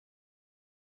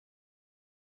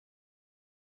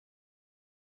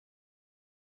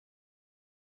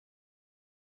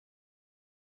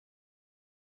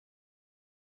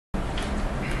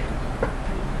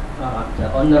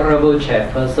the Honorable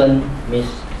Chairperson, Ms.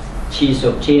 Chi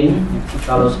Suk Chin,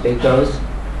 fellow speakers,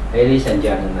 ladies and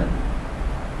gentlemen.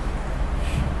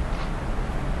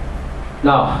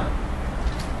 Now,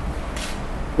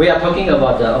 we are talking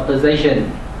about the opposition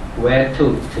where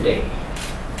to today.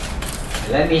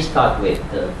 Let me start with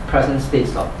the present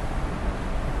state of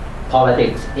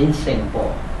politics in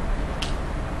Singapore.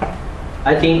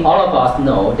 I think all of us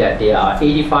know that there are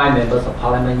 85 members of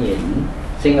parliament in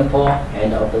Singapore,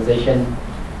 and the opposition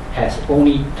has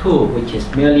only 2, which is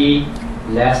merely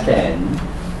less than,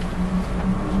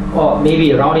 or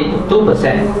maybe around it to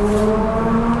 2%.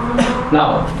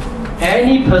 Now,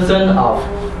 any person of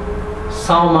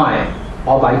sound mind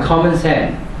or by common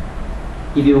sense,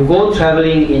 if you go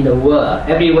traveling in the world,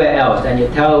 everywhere else, and you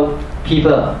tell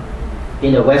people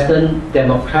in a Western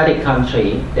democratic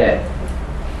country that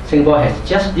Singapore has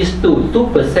just this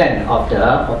 2% of the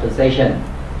opposition,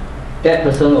 that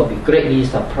person will be greatly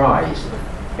surprised.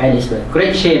 And it's a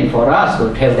great shame for us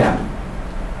to tell them.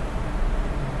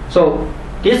 So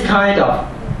this kind of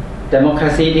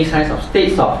democracy, this kind of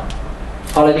states of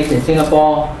politics in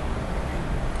Singapore,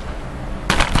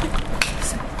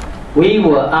 we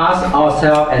will ask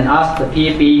ourselves and ask the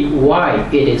PAP why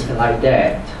it is like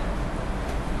that.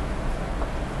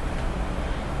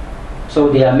 So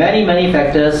there are many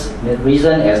factors, the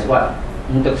reason as what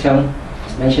Dr. Xiang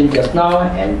has mentioned just now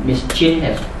and Ms. Chin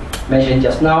has mentioned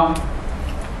just now.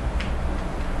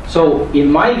 So in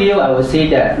my view, I would say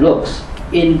that, look,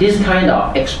 in this kind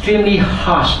of extremely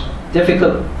harsh,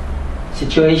 difficult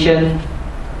situation,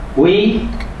 we,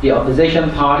 the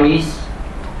opposition parties,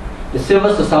 the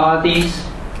civil societies,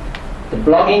 the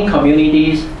blogging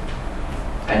communities,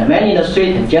 and the men in the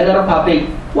street and general public,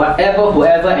 whatever,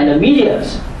 whoever, and the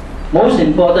medias, most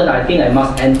important, I think I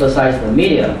must emphasize the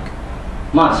media,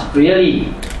 must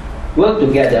really work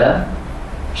together,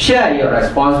 share your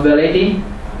responsibility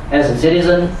as a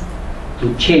citizen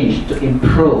to change, to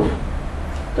improve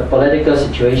the political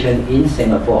situation in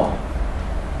Singapore.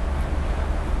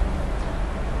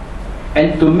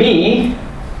 And to me,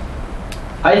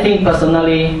 I think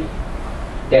personally,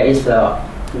 there is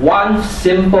one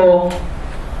simple,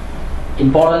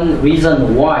 important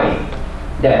reason why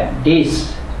that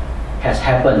this has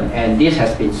happened and this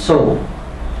has been so.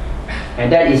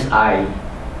 And that is, I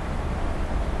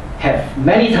have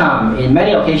many times, in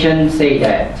many occasions, say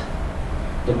that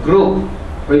the group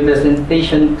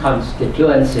representation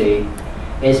constituency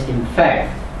is in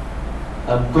fact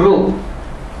a group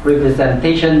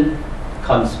representation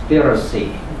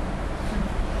conspiracy.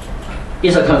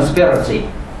 It's a conspiracy.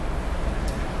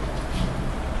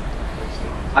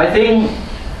 I think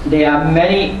there are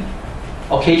many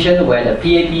occasions where the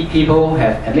PAP people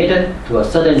have admitted to a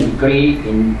certain degree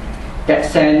in that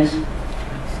sense,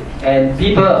 and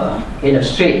people in the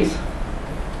streets,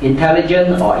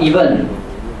 intelligent or even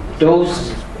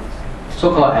those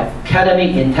so-called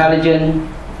academic intelligence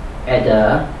at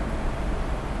the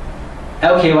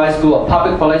LKY School of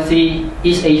Public Policy,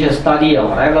 East Asia Study or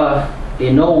whatever,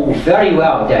 they know very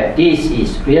well that this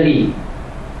is really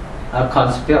a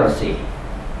conspiracy.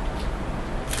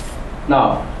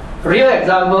 Now, real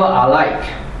example are like,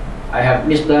 I have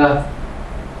Mr.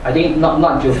 I think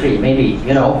not Jeffrey, maybe,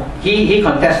 you know, he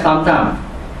contested sometime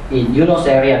in Eunos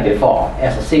area before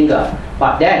as a singer,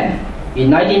 but then in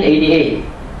 1988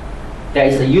 there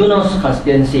is a Eunos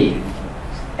constituency,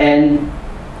 and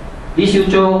Lee Siu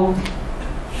Chow,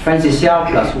 Francis Xiao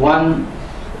plus one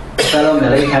fellow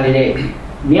Malay candidate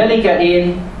merely get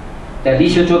in, that Lee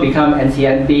Siu Chow become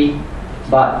NCNP,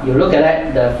 but you look at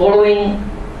it, the following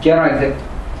general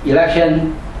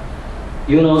election,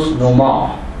 Eunos no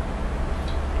more.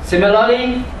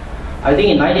 Similarly, I think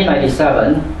in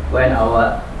 1997, when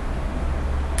our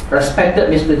respected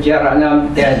Mr.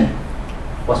 Jeranam then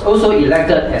was also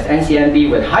elected as NCNP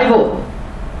with high vote,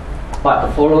 but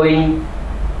the following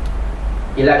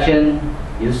election,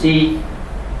 you see,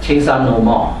 Cheng San no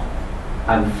more.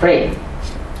 I'm afraid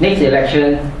next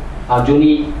election,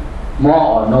 Aljuni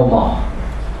more or no more.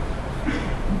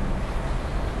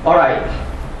 All right.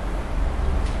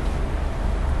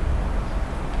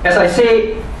 As I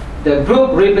say, the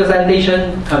group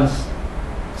representation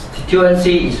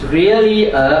constituency is really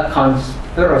a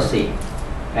conspiracy,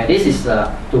 and this is,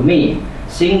 to me,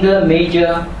 single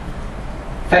major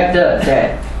factor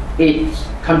that it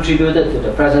contributed to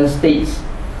the present state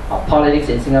of politics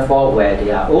in Singapore, where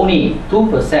there are only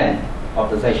 2%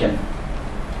 opposition.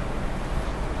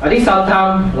 I think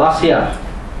sometime last year,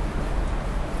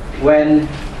 when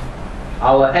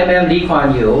our Lee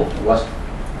Kuan Yew was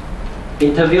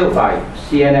interviewed by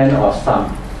CNN or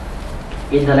some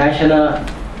international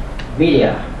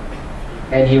media,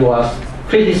 and he was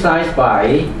criticized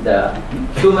by the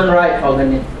human rights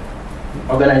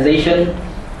organization,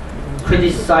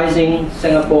 criticizing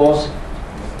Singapore's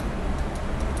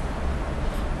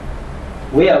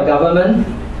way of government,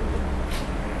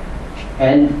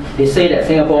 and they say that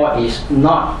Singapore is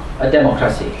not a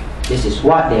democracy. This is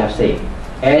what they have said.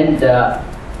 And the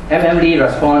MMD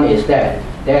response is that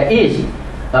there is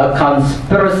a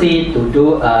conspiracy to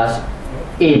do us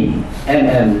in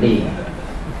MMD.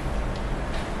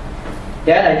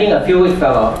 Then I think a few weeks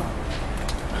ago,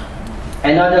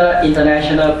 another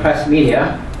international press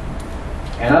media,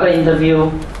 another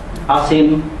interview asked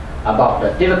him about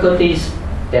the difficulties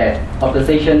that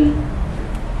opposition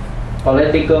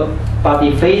political party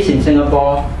face in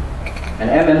Singapore, and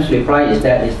MM's reply is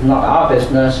that it's not our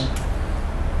business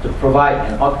to provide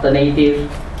an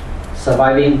alternative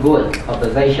surviving good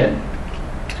opposition.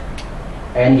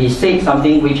 And he said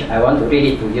something which I want to read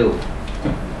it to you.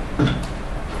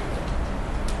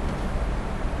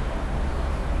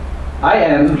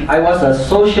 I was a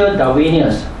social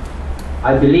Darwinist.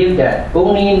 I believe that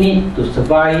only need to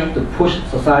survive to push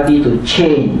society to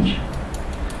change.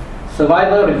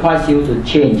 Survival requires you to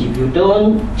change. If you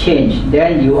don't change,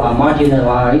 then you are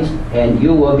marginalized and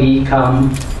you will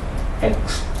become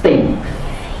extinct.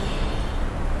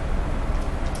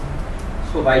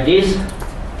 So by this,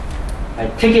 I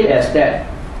take it as that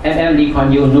Lee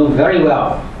Kuan Yew know very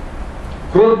well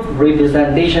group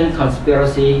representation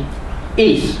conspiracy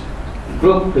is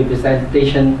group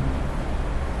representation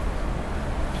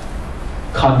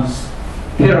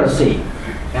conspiracy.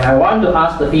 And I want to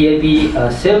ask the PAP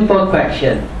a simple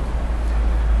question.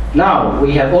 Now,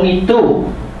 we have only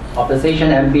 2 opposition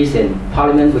MPs in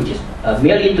Parliament, which is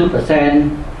merely 2%.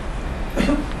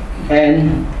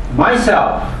 And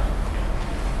myself,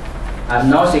 I'm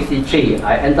now 63.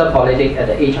 I entered politics at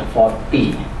the age of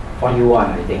 41,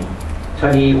 I think.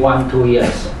 21, 2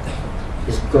 years.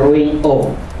 It's growing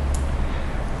old.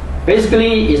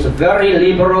 Basically, it's a very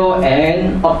liberal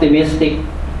and optimistic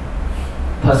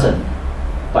person.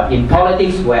 But in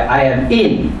politics, where I am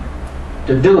in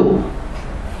to do,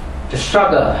 to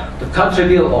struggle, to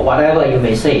contribute, or whatever you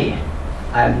may say,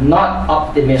 I'm not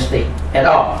optimistic at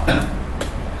all.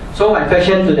 So my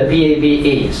question to the PAP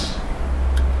is,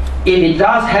 if it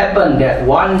does happen that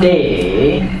one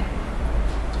day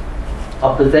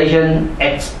opposition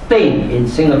extinct in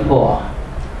Singapore,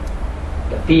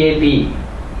 the PAP,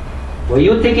 will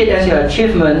you take it as your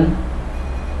achievement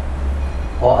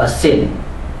or a sin?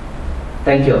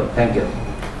 Thank you. Thank you.